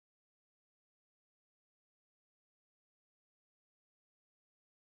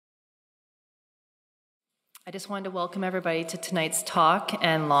I just wanted to welcome everybody to tonight's talk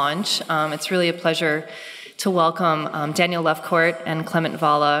and launch. It's really a pleasure to welcome Daniel Lefcourt and Clement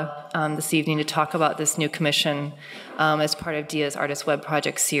Valla this evening to talk about this new commission as part of DIA's Artist Web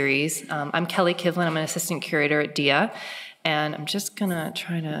Project series. I'm Kelly Kivlin. I'm an assistant curator at DIA, and I'm just going to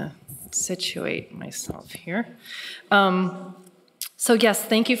try to situate myself here. So yes,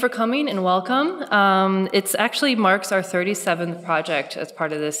 thank you for coming and welcome. It actually marks our 37th project as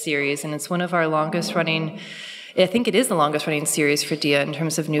part of this series, and it's one of our longest running, I think it is the longest running series for DIA in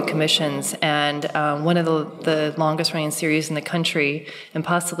terms of new commissions, and one of the longest running series in the country and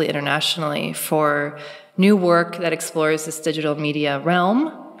possibly internationally for new work that explores this digital media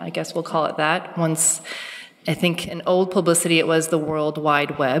realm. I guess we'll call it that. Once, I think in old publicity it was the World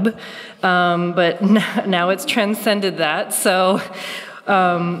Wide Web, but now it's transcended that, so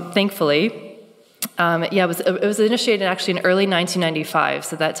thankfully. Yeah, it was initiated actually in early 1995,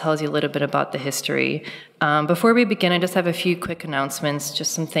 so that tells you a little bit about the history. Before we begin, I just have a few quick announcements,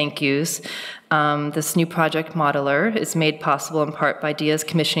 just some thank yous. This new project modeler is made possible in part by DIA's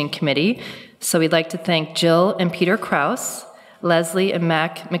commissioning committee, so we'd like to thank Jill and Peter Krause, Leslie and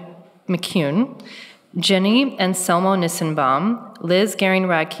Mac McCune, Jenny and Selmo Nissenbaum, Liz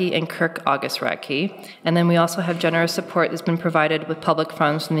Garing-Radke, and Kirk August Radke. And then we also have generous support that's been provided with public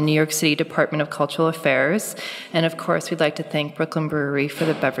funds from the New York City Department of Cultural Affairs. And of course, we'd like to thank Brooklyn Brewery for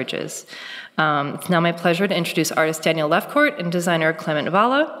the beverages. It's now my pleasure to introduce artist Daniel Lefcourt and designer Clement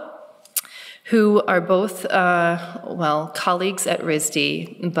Valla, who are both, well, colleagues at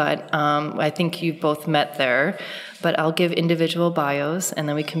RISD, but I think you've both met there. But I'll give individual bios, and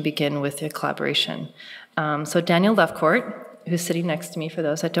then we can begin with the collaboration. So Daniel Lefcourt, who's sitting next to me for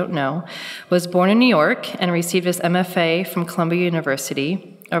those that don't know, was born in New York and received his MFA from Columbia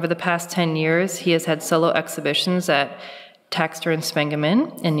University. Over the past 10 years, he has had solo exhibitions at Taxter and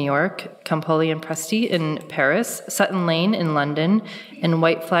Spengeman in New York, Campoli and Presti in Paris, Sutton Lane in London, and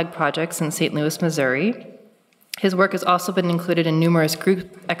White Flag Projects in St. Louis, Missouri. His work has also been included in numerous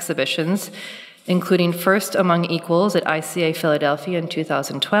group exhibitions, including First Among Equals at ICA Philadelphia in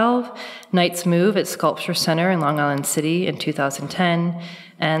 2012, Knight's Move at Sculpture Center in Long Island City in 2010,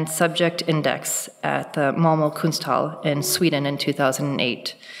 and Subject Index at the Malmö Kunsthall in Sweden in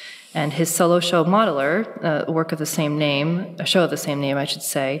 2008. And his solo show Modeler, a work of the same name, a show of the same name, I should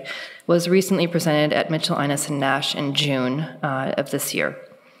say, was recently presented at Mitchell, Innes and Nash in June of this year.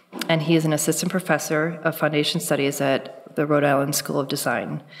 And he is an assistant professor of foundation studies at the Rhode Island School of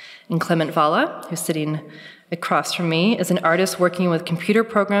Design. And Clement Valla, who's sitting across from me, is an artist working with computer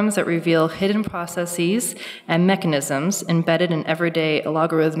programs that reveal hidden processes and mechanisms embedded in everyday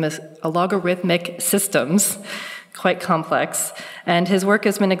algorithmic systems, quite complex. And his work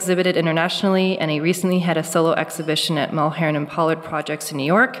has been exhibited internationally, and he recently had a solo exhibition at Mulhern and Pollard Projects in New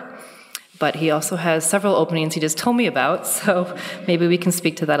York. But he also has several openings he just told me about, so maybe we can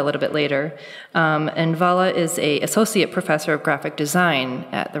speak to that a little bit later. And Valla is an associate professor of graphic design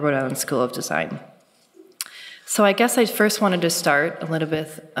at the Rhode Island School of Design. So I guess I first wanted to start a little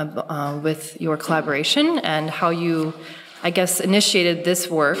bit with your collaboration and how you, I guess, initiated this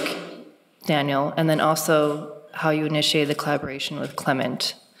work, Daniel, and then also how you initiated the collaboration with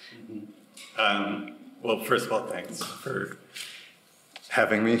Clement. Well, first of all, thanks for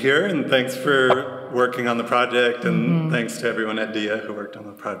having me here, and thanks for working on the project, and thanks to everyone at DIA who worked on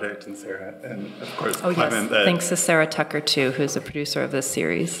the project, and Sarah, and of course Clement. Yes. Thanks to Sarah Tucker too, who's the producer of this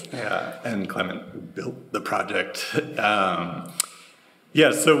series. Yeah, and Clement who built the project.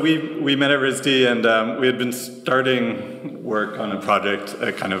 Yeah, so we met at RISD, and we had been starting work on a project,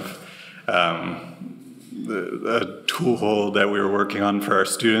 a kind of a tool that we were working on for our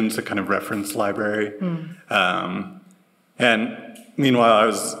students, a kind of reference library. And meanwhile, I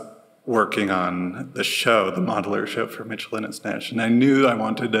was working on the show, the modeler show for Mitchell Innes Nash, and I knew I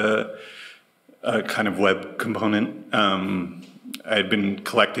wanted a kind of web component. I had been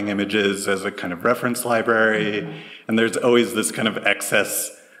collecting images as a kind of reference library, and there's always this kind of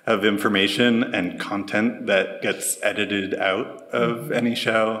excess of information and content that gets edited out of any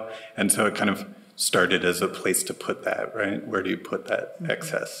show, and so it kind of started as a place to put that, right? Where do you put that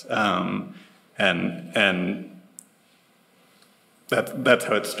excess? And that's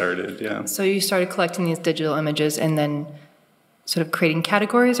how it started, yeah. So you started collecting these digital images and then sort of creating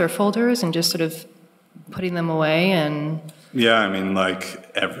categories or folders and just sort of putting them away and... Yeah, I mean,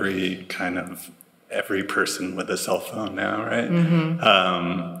 like every person with a cell phone now, right?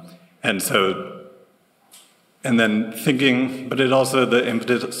 And then thinking, but it also, the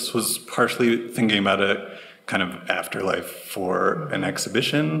impetus was partially thinking about a kind of afterlife for an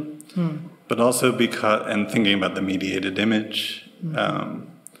exhibition, but also because, and thinking about the mediated image.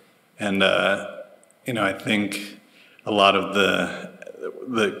 I think a lot of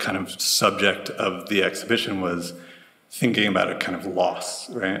the kind of subject of the exhibition was thinking about a kind of loss,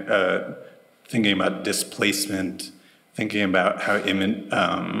 right? Thinking about displacement, thinking about how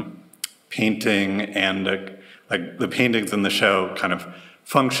painting and like the paintings in the show kind of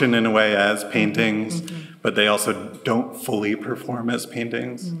function in a way as paintings, but they also don't fully perform as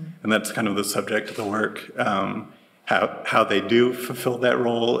paintings, and that's kind of the subject of the work. How they do fulfill that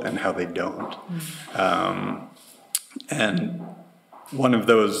role and how they don't. And one of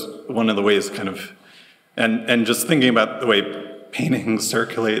the ways kind of, and just thinking about the way painting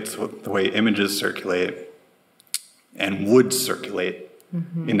circulates, the way images circulate, and would circulate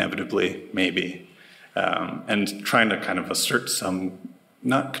inevitably, maybe, and trying to kind of assert some,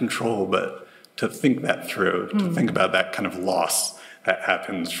 not control, but to think that through, to think about that kind of loss that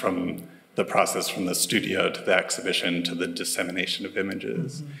happens from the process from the studio to the exhibition to the dissemination of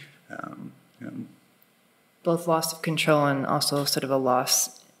images. Both loss of control and also sort of a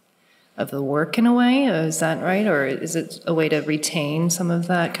loss of the work in a way, is that right? Or is it a way to retain some of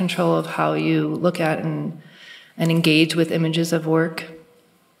that control of how you look at and engage with images of work?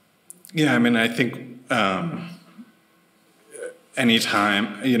 Yeah, I mean, I think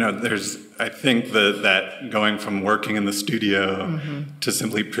anytime, I think that going from working in the studio to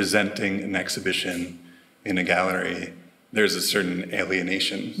simply presenting an exhibition in a gallery, there's a certain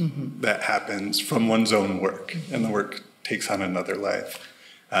alienation that happens from one's own work, and the work takes on another life.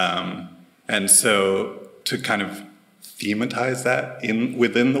 And so to kind of thematize that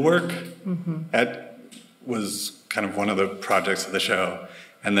within the work, that was kind of one of the projects of the show,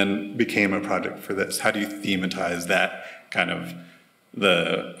 and then became a project for this. How do you thematize that kind of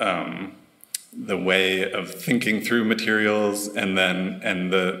the way of thinking through materials and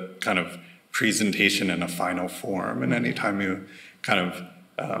the kind of presentation in a final form? And anytime you kind of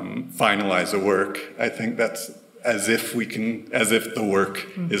finalize a work, I think that's as if the work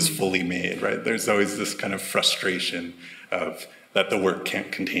is fully made, right? There's always this kind of frustration of that the work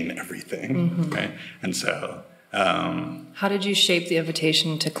can't contain everything, right? And so how did you shape the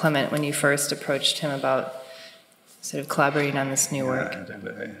invitation to Clement when you first approached him about sort of collaborating on this new work?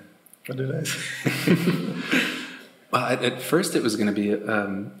 What did I say? Well, at first it was going to be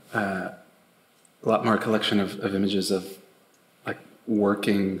a lot more a collection of images of like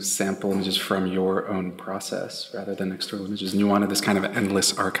working sample images from your own process rather than external images. And you wanted this kind of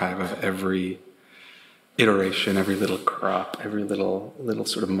endless archive of every iteration, every little crop, every little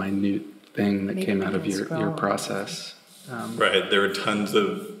sort of minute thing that came out of your process. Right, there were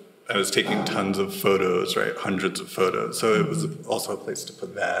I was taking tons of photos, right, hundreds of photos. So it was also a place to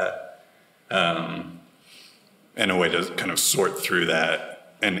put that, and a way to kind of sort through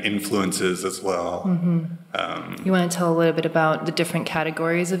that, and influences as well. You want to tell a little bit about the different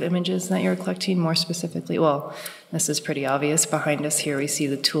categories of images that you're collecting more specifically? Well, this is pretty obvious. Behind us here we see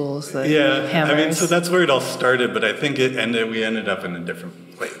the tools, the hammers. I mean, so that's where it all started, but I think we ended up in a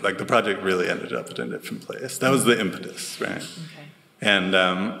different place. Like the project really ended up in a different place. That was the impetus, right? Okay. And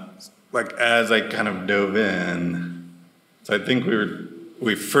like as I kind of dove in, so I think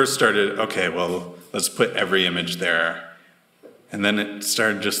we first started, okay, well, let's put every image there. And then it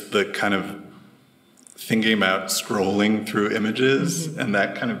started just the kind of thinking about scrolling through images, and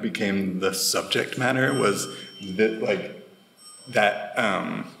that kind of became the subject matter, was that, like, that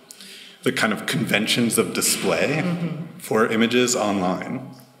the kind of conventions of display for images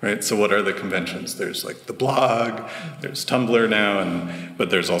online, right? So what are the conventions? There's like the blog, there's Tumblr now, but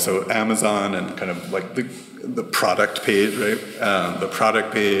there's also Amazon and kind of like the product page, right? The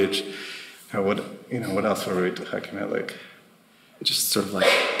product page. What else were we talking about? Like, just sort of like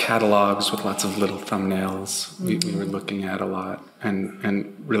catalogs with lots of little thumbnails we were looking at a lot,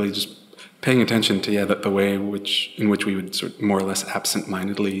 and really just paying attention to the way in which we would sort of more or less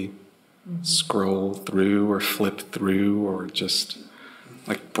absent-mindedly scroll through or flip through or just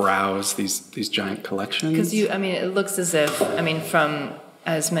like browse these giant collections. Because it looks as if, from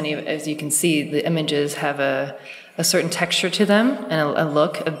as many as you can see, the images have a certain texture to them and a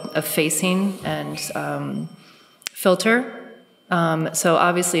look, a facing and filter. So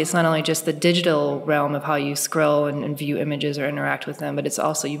obviously it's not only just the digital realm of how you scroll and view images or interact with them, but it's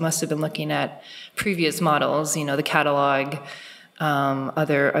also, you must have been looking at previous models, the catalog,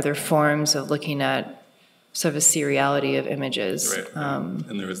 other forms of looking at sort of a seriality of images. Right.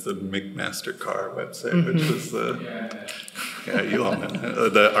 And there was the McMaster-Carr website, which was you all know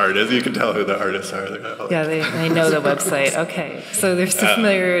the artists. You can tell who the artists are. Yeah, they know the website. Okay, so there's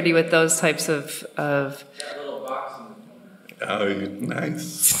familiarity with those types of Oh,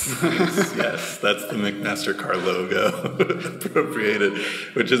 nice. Nice. Yes, that's the McMaster-Carr logo appropriated,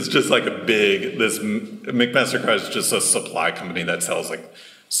 which is just like McMaster-Carr is just a supply company that sells like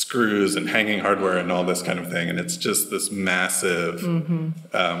screws and hanging hardware and all this kind of thing. And it's just this massive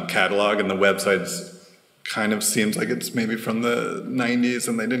catalog, and the website's kind of seems like it's maybe from the 90s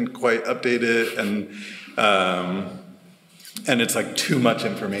and they didn't quite update it. And it's like too much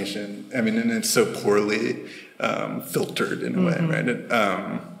information. I mean, and it's so poorly filtered in a way, right?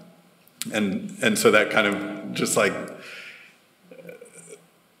 And so that kind of just like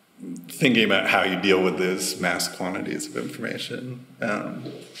thinking about how you deal with those mass quantities of information.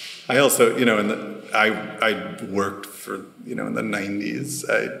 I also, I worked for, in the 90s,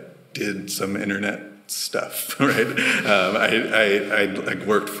 I did some internet stuff, right? I like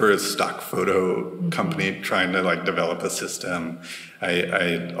worked for a stock photo company trying to like develop a system.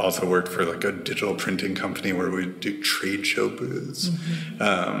 I also worked for like a digital printing company where we do trade show booths.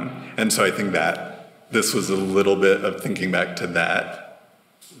 And so I think that this was a little bit of thinking back to that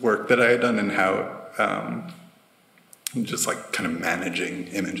work that I had done and how just like kind of managing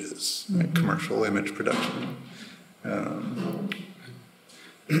images, like commercial image production.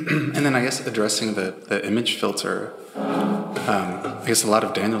 And then I guess addressing the image filter, I guess a lot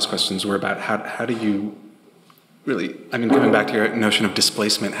of Daniel's questions were about how do you really, I mean, coming back to your notion of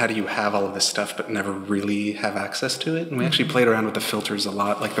displacement, how do you have all of this stuff but never really have access to it? And we actually played around with the filters a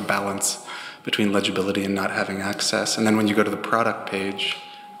lot, like the balance between legibility and not having access. And then when you go to the product page,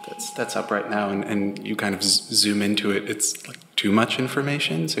 that's up right now, and you kind of zoom into it, it's like too much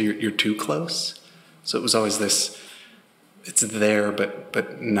information, so you're too close. So it was always this, it's there,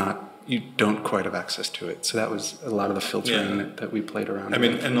 but not, you don't quite have access to it. So that was a lot of the filtering that we played around with. I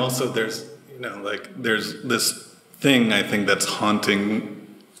mean, and also there's, there's this thing I think that's haunting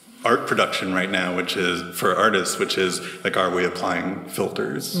art production right now, which is, for artists, which is like, are we applying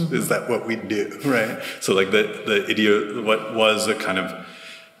filters? Is that what we do, right? So like what was a kind of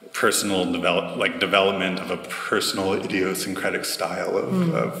personal development of a personal idiosyncratic style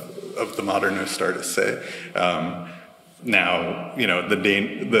of the modernist artists, say. Now,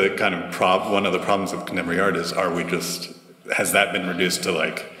 the kind of one of the problems of contemporary art is, has that been reduced to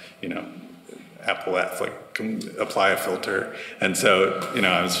like, Apple F, like apply a filter? And so,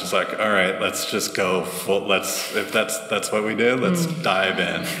 I was just like, all right, let's just go full, if that's what we do, let's dive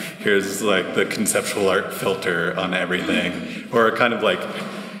in. Here's like the conceptual art filter on everything, or a kind of like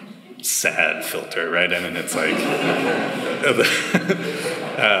sad filter, right? I mean, it's like,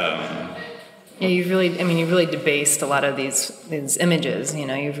 yeah, you've really debased a lot of these images.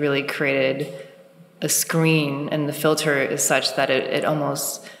 You've really created a screen, and the filter is such that it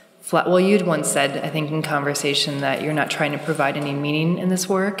almost flat. Well, you'd once said, I think in conversation, that you're not trying to provide any meaning in this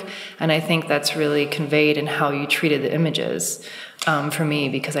work, and I think that's really conveyed in how you treated the images. For me,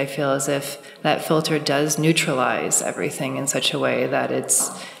 because I feel as if that filter does neutralize everything in such a way that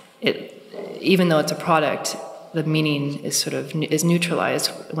even though it's a product, the meaning is neutralized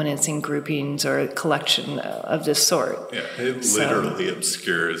when it's in groupings or a collection of this sort. Yeah, it literally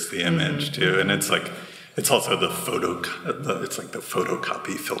obscures the image too, and it's like, it's also it's like the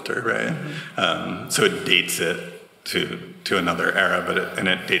photocopy filter, right? So it dates it to another era, and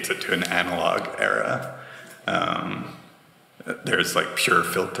it dates it to an analog era. There's like pure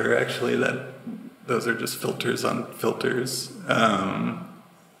filter, actually, those are just filters on filters.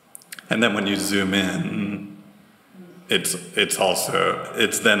 And then when you zoom in, it's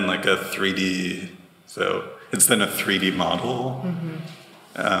then like a 3D, so it's then a 3D model,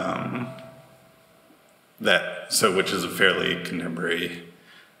 which is a fairly contemporary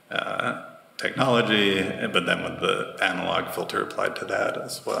technology, but then with the analog filter applied to that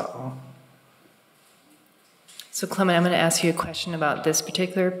as well. So Clement, I'm going to ask you a question about this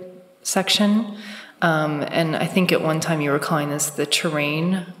particular section. And I think at one time you were calling this the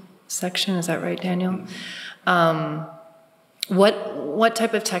terrain section. Is that right, Daniel? What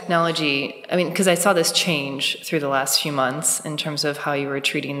type of technology, I mean, because I saw this change through the last few months in terms of how you were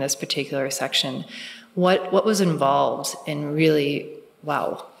treating this particular section. What was involved in really,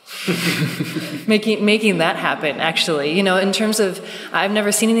 making that happen, actually? In terms of, I've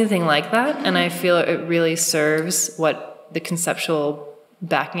never seen anything like that, and I feel it really serves what the conceptual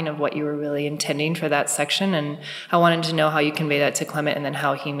backing of what you were really intending for that section, and I wanted to know how you convey that to Clement and then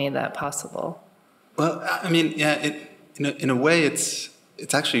how he made that possible. Well, I mean, yeah, in a way, it's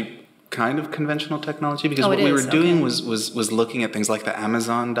actually kind of conventional technology, because what we were doing was looking at things like the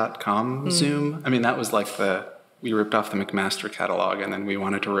Amazon.com zoom. I mean, that was like we ripped off the McMaster catalog, and then we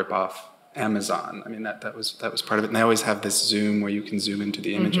wanted to rip off Amazon. I mean, that was part of it. And they always have this zoom where you can zoom into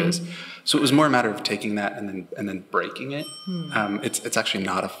the images. So it was more a matter of taking that and then breaking it. It's actually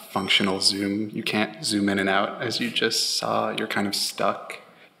not a functional zoom. You can't zoom in and out, as you just saw. You're kind of stuck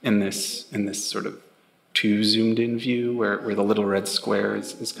in this sort of too zoomed in view where the little red square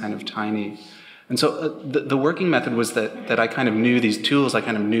is kind of tiny. And so the working method was that I kind of knew these tools, I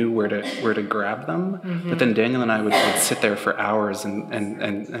kind of knew where to grab them, but then Daniel and I would sit there for hours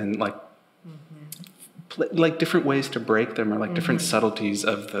and like like different ways to break them, or like different subtleties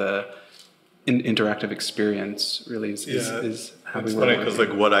of the interactive experience. Really is how we were. Because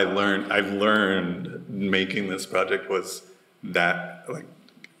like what I've learned making this project was that like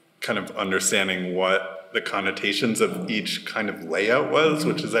kind of understanding what the connotations of each kind of layout was,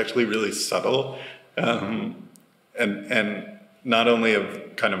 which is actually really subtle, and not only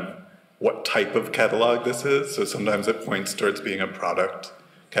of kind of what type of catalog this is. So sometimes it points towards being a product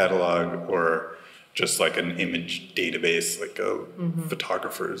catalog or just like an image database, like a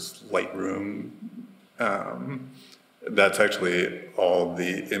photographer's Lightroom. That's actually all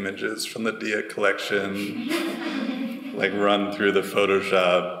the images from the Dia collection, like run through the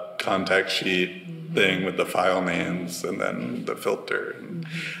Photoshop contact sheet thing with the file names and then the filter.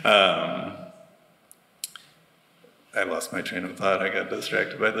 I lost my train of thought. I got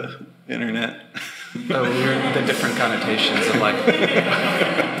distracted by the internet. Oh, the different connotations of like.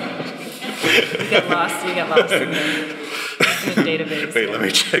 You get lost in the database. Wait, let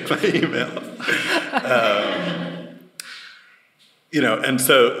me check my email. And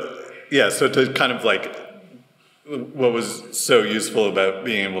so to kind of like, what was so useful about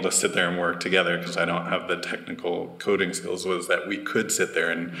being able to sit there and work together, because I don't have the technical coding skills, was that we could sit there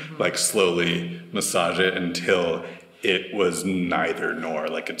and like slowly massage it until it was neither nor.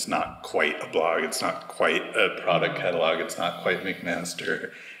 Like it's not quite a blog, it's not quite a product catalog, it's not quite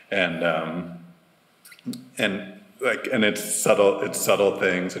McMaster, and it's subtle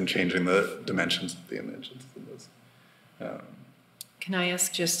things and changing the dimensions of the images. Can I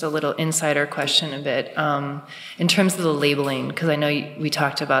ask just a little insider question a bit? In terms of the labeling, because I know we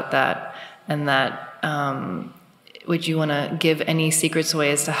talked about that, and that, would you want to give any secrets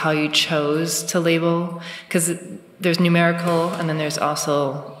away as to how you chose to label? Because there's numerical, and then there's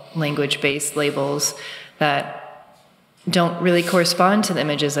also language-based labels that don't really correspond to the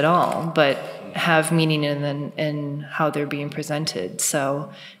images at all, but have meaning in how they're being presented.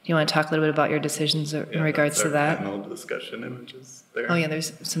 So do you want to talk a little bit about your decisions in regards to that? Panel discussion images there. Oh yeah,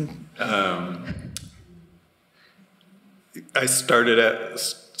 there's some. I started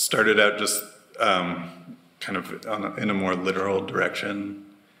out just kind of in a more literal direction,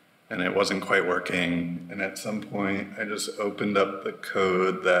 and it wasn't quite working. And at some point, I just opened up the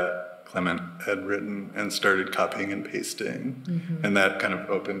code that Clement had written and started copying and pasting, and that kind of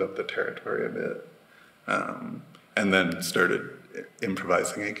opened up the territory a bit, and then started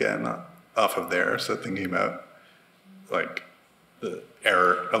improvising again off of there. So thinking about like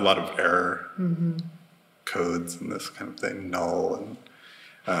a lot of error codes and this kind of thing, null,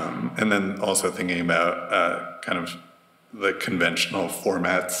 and then also thinking about kind of the conventional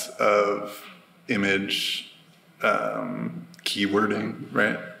formats of image keywording,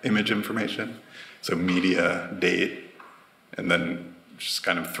 right? Image information. So media, date, and then just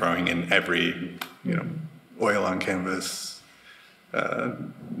kind of throwing in every, oil on canvas,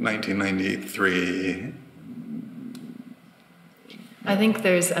 1993. I think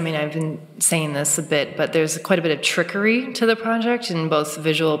I've been saying this a bit, but there's quite a bit of trickery to the project, in both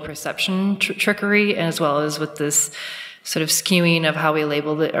visual perception trickery, as well as with this sort of skewing of how we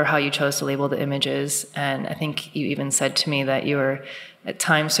labeled it, or how you chose to label the images. And I think you even said to me that you were at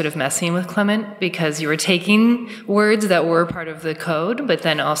times sort of messing with Clement, because you were taking words that were part of the code, but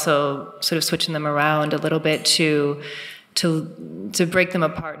then also sort of switching them around a little bit to break them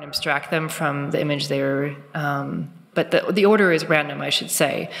apart and abstract them from the image they were. But the order is random, I should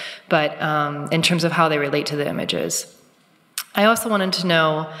say, but in terms of how they relate to the images. I also wanted to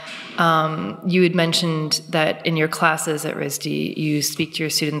know, you had mentioned that in your classes at RISD, you speak to your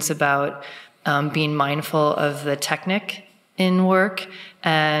students about being mindful of the technique in work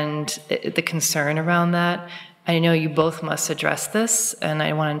and the concern around that. I know you both must address this, and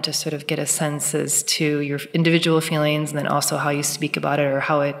I wanted to sort of get a sense as to your individual feelings, and then also how you speak about it, or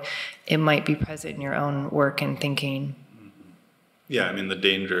how it might be present in your own work and thinking. Yeah, I mean, the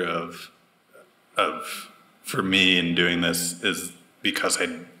danger of for me in doing this is because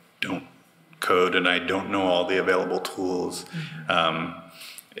I don't code and I don't know all the available tools,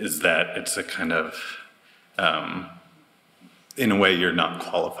 is that it's a kind of, in a way, you're not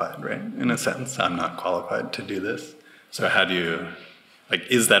qualified, right? In a sense, I'm not qualified to do this. So how do you like,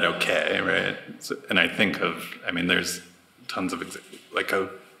 is that okay, right? So, and I think of, I mean, there's tons of, like a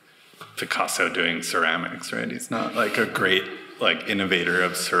Picasso doing ceramics, right? He's not like a great, like, innovator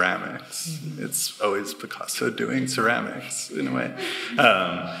of ceramics. It's always Picasso doing ceramics, in a way.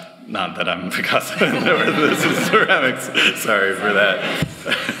 Not that I'm Picasso, or this is ceramics. Sorry for that.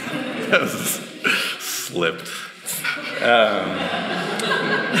 That was slipped.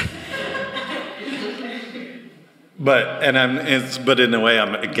 But in a way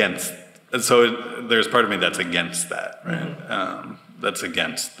I'm against. So there's part of me that's against that, right? That's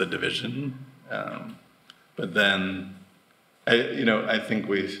against the division. But then, I think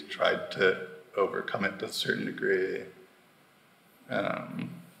we've tried to overcome it to a certain degree.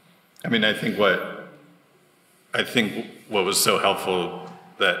 I mean, I think what was so helpful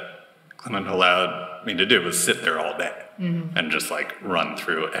that Clement allowed me to do was sit there all day and just like run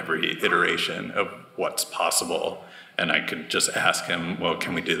through every iteration of what's possible. And I could just ask him, well,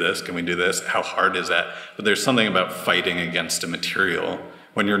 can we do this? Can we do this? How hard is that? But there's something about fighting against a material.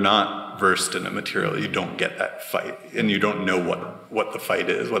 When you're not versed in a material, you don't get that fight. And you don't know what the fight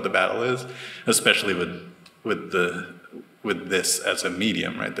is, what the battle is, especially with this as a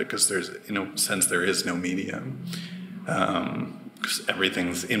medium, right? Because there's, in a sense, there is no medium. Because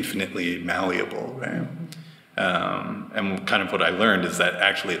everything's infinitely malleable, right? And kind of what I learned is that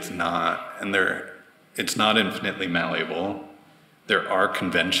actually it's not, and it's not infinitely malleable. There are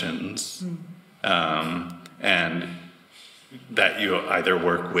conventions, and that you either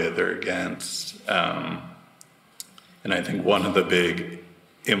work with or against. And I think one of the big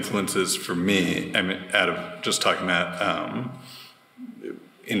influences for me, I mean, out of just talking about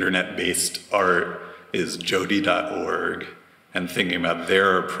internet-based art, is Jodi.org, and thinking about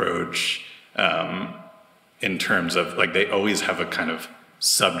their approach in terms of, like, they always have a kind of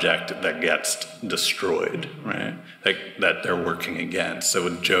subject that gets destroyed, right? Like, that they're working against. So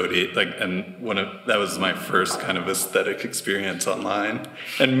with Jodi, like, and that was my first kind of aesthetic experience online,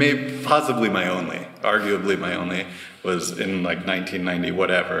 and maybe possibly arguably my only, was in like 1990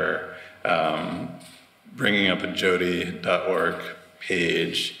 whatever, bringing up a Jodi.org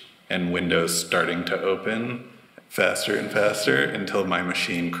page and windows starting to open faster and faster until my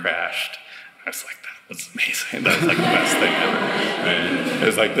machine crashed. I was like, that was amazing. That was like the best thing ever. Right? It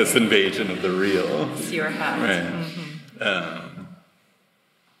was like this invasion of the real. It's your hat. Right.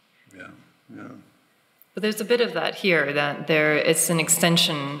 Yeah. But there's a bit of that here, that it's an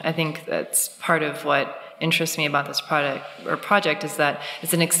extension. I think that's part of what interests me about this project is that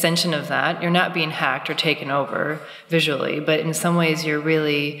it's an extension of that. You're not being hacked or taken over visually, but in some ways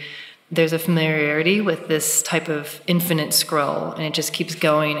there's a familiarity with this type of infinite scroll, and it just keeps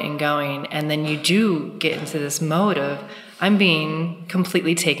going and going, and then you do get into this mode of, I'm being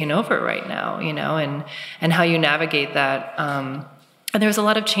completely taken over right now, and how you navigate that. And there's a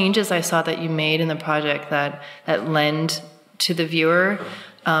lot of changes I saw that you made in the project that lend to the viewer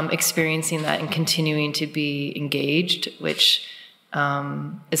experiencing that and continuing to be engaged, which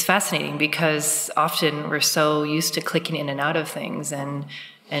is fascinating, because often we're so used to clicking in and out of things and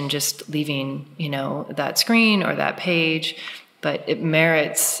just leaving, that screen or that page, but it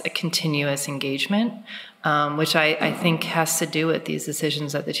merits a continuous engagement, which I think has to do with these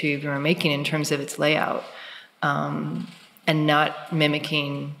decisions that the two of you are making in terms of its layout, and not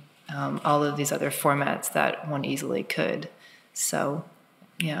mimicking all of these other formats that one easily could. So,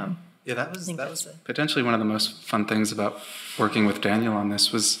 yeah. Yeah, that was potentially one of the most fun things about working with Daniel on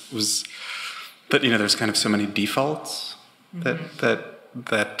this was that, there's kind of so many defaults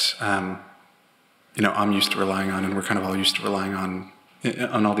that I'm used to relying on, and we're kind of all used to relying on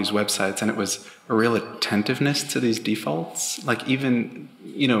all these websites, and it was a real attentiveness to these defaults. Like, even,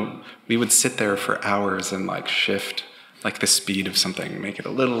 we would sit there for hours and like shift like the speed of something, make it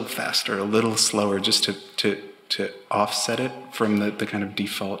a little faster, a little slower, just to offset it from the kind of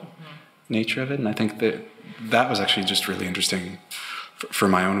default nature of it. And I think that was actually just really interesting for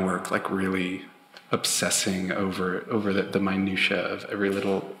my own work, like really obsessing over the minutia of every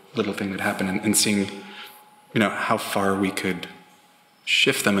little thing that happened, and seeing, how far we could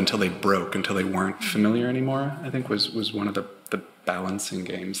shift them until they broke, until they weren't familiar anymore, I think was one of the balancing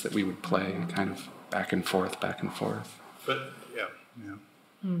games that we would play, kind of back and forth. But yeah.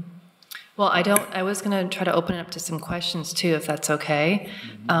 Well, I was going to try to open it up to some questions too, if that's okay.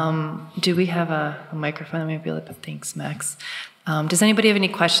 Do we have a microphone? Maybe thanks, Max. Does anybody have any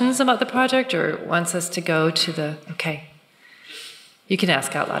questions about the project, or wants us to go to the? Okay. You can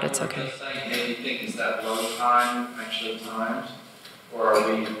ask out loud. It's okay. Do you think is that load time actually timed, or are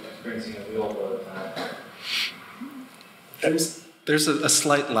we experiencing a real load time? There's a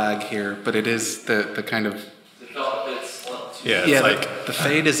slight lag here, but it is the kind of. It felt a bit Yeah, yeah. like The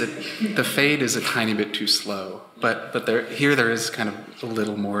fade is a tiny bit too slow, but there is kind of a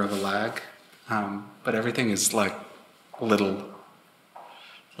little more of a lag, but everything is like a little,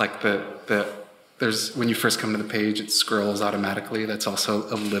 like there's when you first come to the page, it scrolls automatically. That's also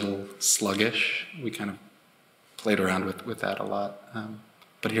a little sluggish. We kind of played around with that a lot,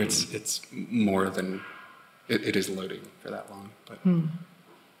 but here it's more than it is loading for that long, but.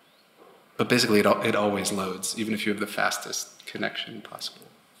 But basically, it always loads, even if you have the fastest connection possible.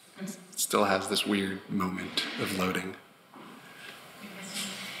 It still has this weird moment of loading.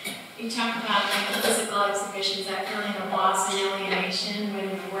 You talk about like the physical exhibitions, that feeling of loss and alienation when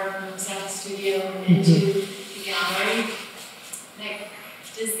you work moves out of the studio and into the gallery. Like,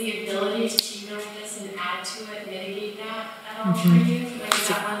 does the ability to tinker with this and add to it mitigate that at all for you? Like, is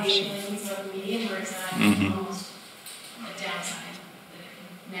that one of the appealing things about the medium, or is that almost a downside that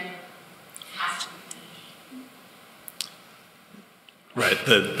it never has to be finished? right,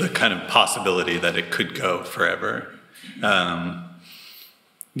 the kind of possibility that it could go forever.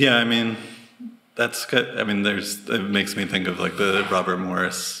 Yeah, I mean, that's good. I mean, it makes me think of like the Robert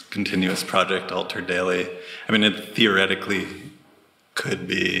Morris continuous project, Altered Daily. I mean, it theoretically could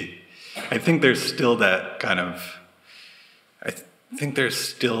be. I think there's still that kind of. I think there's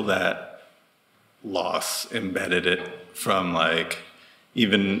still that loss embedded it from like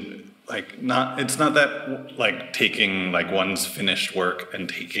even like not. It's not that like taking like one's finished work and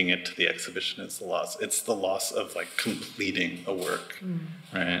taking it to the exhibition is the loss. It's the loss of like completing a work,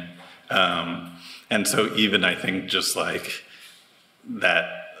 right? And so even I think just like that,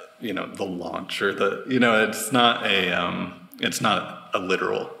 you know, the launch or the, you know, it's not a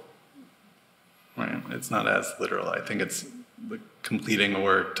literal, right? It's not as literal. I think it's the completing a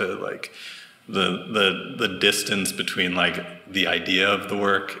work to like the distance between like the idea of the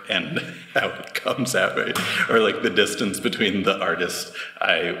work and how it comes out, right? Or like the distance between the artist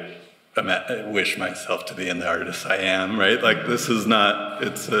I wish myself to be and the artist I am, right? Like this is not,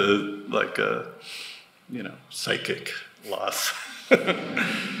 it's like a, you know, psychic loss.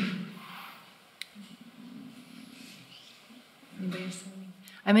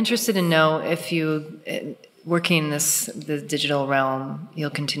 I'm interested to know if you, working in the digital realm, you'll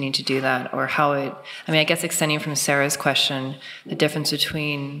continue to do that, or how it, I mean, I guess extending from Sarah's question, the difference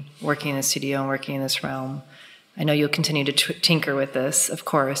between working in the studio and working in this realm. I know you'll continue to tinker with this, of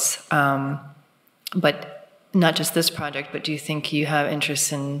course, but not just this project, but do you think you have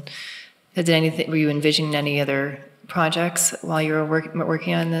interest in, were you envisioning any other projects while you were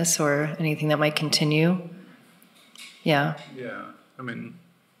working on this, or anything that might continue? Yeah. Yeah, I mean,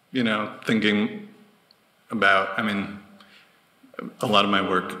 you know, thinking about, I mean, a lot of my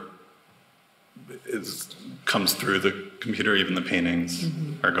work comes through the computer. Even the paintings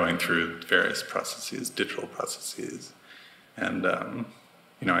are going through various processes, digital processes. And,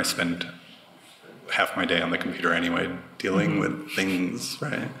 you know, I spend half my day on the computer anyway, dealing with things,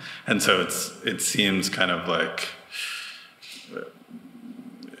 right? And so it seems kind of like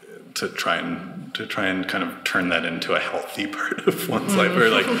to try and kind of turn that into a healthy part of one's life, or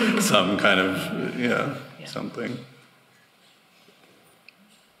like some kind of, yeah. Something.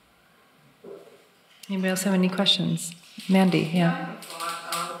 Anybody else have any questions? Mandy, yeah.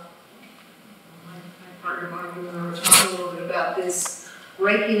 My partner Margie and I were talking a little bit about this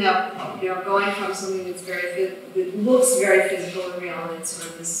breaking up, you know, going from something that's that looks very physical and real, and it's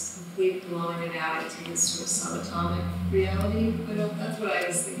sort of this complete blowing it out into this sort of subatomic reality. But that's what I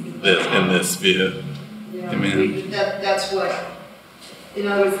was thinking. In this view. Yeah, I mean, that's what. In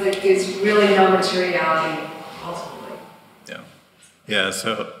other words, like, there's really no materiality, ultimately. Yeah. Yeah,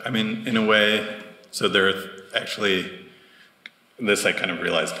 so, I mean, in a way, so there are actually, this I kind of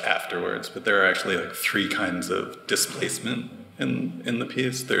realized afterwards, but there are actually like three kinds of displacement in the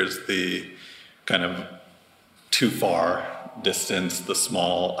piece. There's the kind of too far distance, the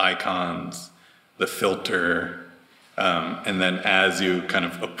small icons, the filter, and then as you kind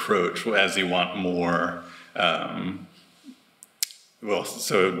of approach, as you want more, well,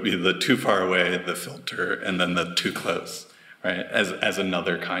 so it would be the too far away, the filter, and then the too close, right? As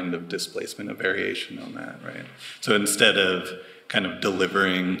another kind of displacement, a variation on that, right? So instead of kind of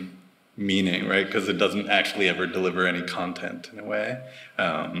delivering meaning, right? Because it doesn't actually ever deliver any content in a way.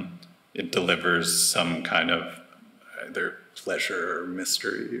 It delivers some kind of either pleasure or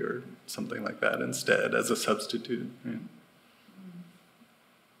mystery or something like that instead as a substitute, right?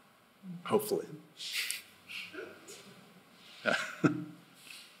 Hopefully.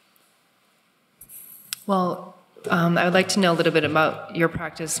 Well, I would like to know a little bit about your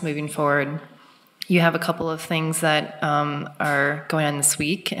practice moving forward. you have a couple of things that are going on this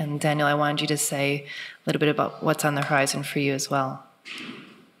week. And Daniel, I wanted you to say a little bit about what's on the horizon for you as well.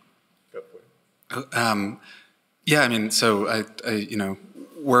 Yeah, I mean, so I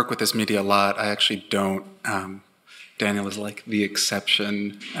work with this media a lot. I actually don't. Daniel is like the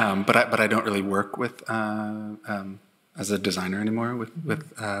exception, but I don't really work with as a designer anymore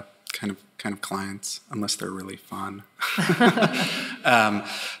with kind of clients unless they're really fun.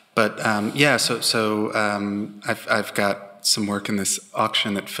 Yeah, so I've got some work in this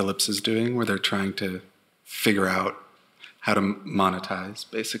auction that Philips is doing where they're trying to figure out how to monetize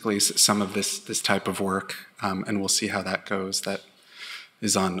basically some of this type of work, and we'll see how that goes. That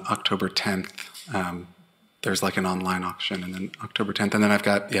is on October 10th. There's like an online auction, and then October 10th, and then I've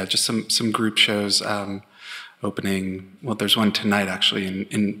got just some group shows opening. Well, there's one tonight actually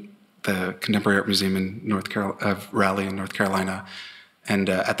in the Contemporary Art Museum in Raleigh in North Carolina, and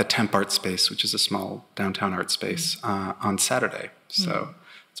at the Temp Art Space, which is a small downtown art space, on Saturday. So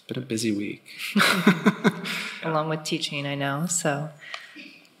it's been a busy week. Along with teaching, I know. So,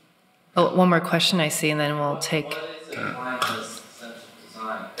 one more question I see, and then we'll take. What is a clientless sense of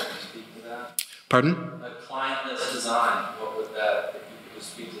design? Can you speak to that? Pardon? A clientless design. What would that? If you could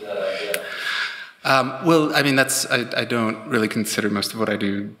speak to that idea. Well, I mean, I don't really consider most of what I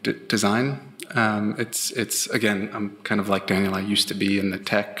do design. It's again, I'm kind of like Daniel. I used to be in the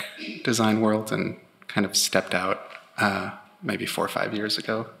tech design world and kind of stepped out maybe 4 or 5 years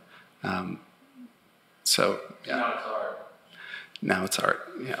ago. So yeah. Now it's art. Now it's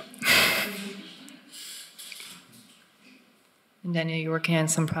art. Yeah. And Daniel, you're working on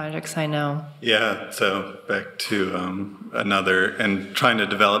some projects, I know. Yeah, so back to another, and trying to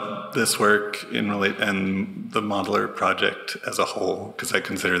develop this work and the modeler project as a whole, because I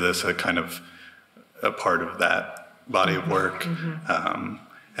consider this a kind of a part of that body of work.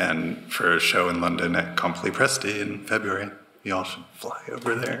 And for a show in London at Compli Presti in February, you all should fly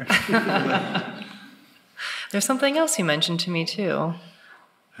over there. There's something else you mentioned to me, too.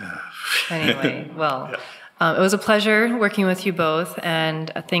 Anyway, well... Yeah. It was a pleasure working with you both,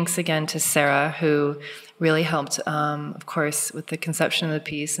 and thanks again to Sarah, who really helped, of course, with the conception of the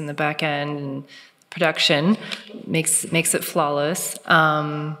piece and the back end and production, makes it flawless. Is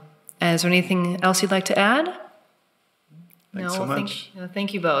there anything else you'd like to add? Thanks so much.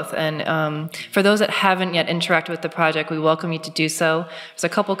 Thank you both. And for those that haven't yet interacted with the project, we welcome you to do so. There's a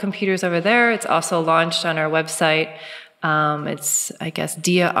couple computers over there. It's also launched on our website. It's, I guess,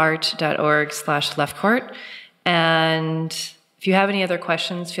 diaart.org/Lefcourt. And if you have any other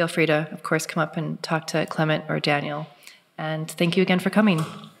questions, feel free to, of course, come up and talk to Clement or Daniel. And thank you again for coming.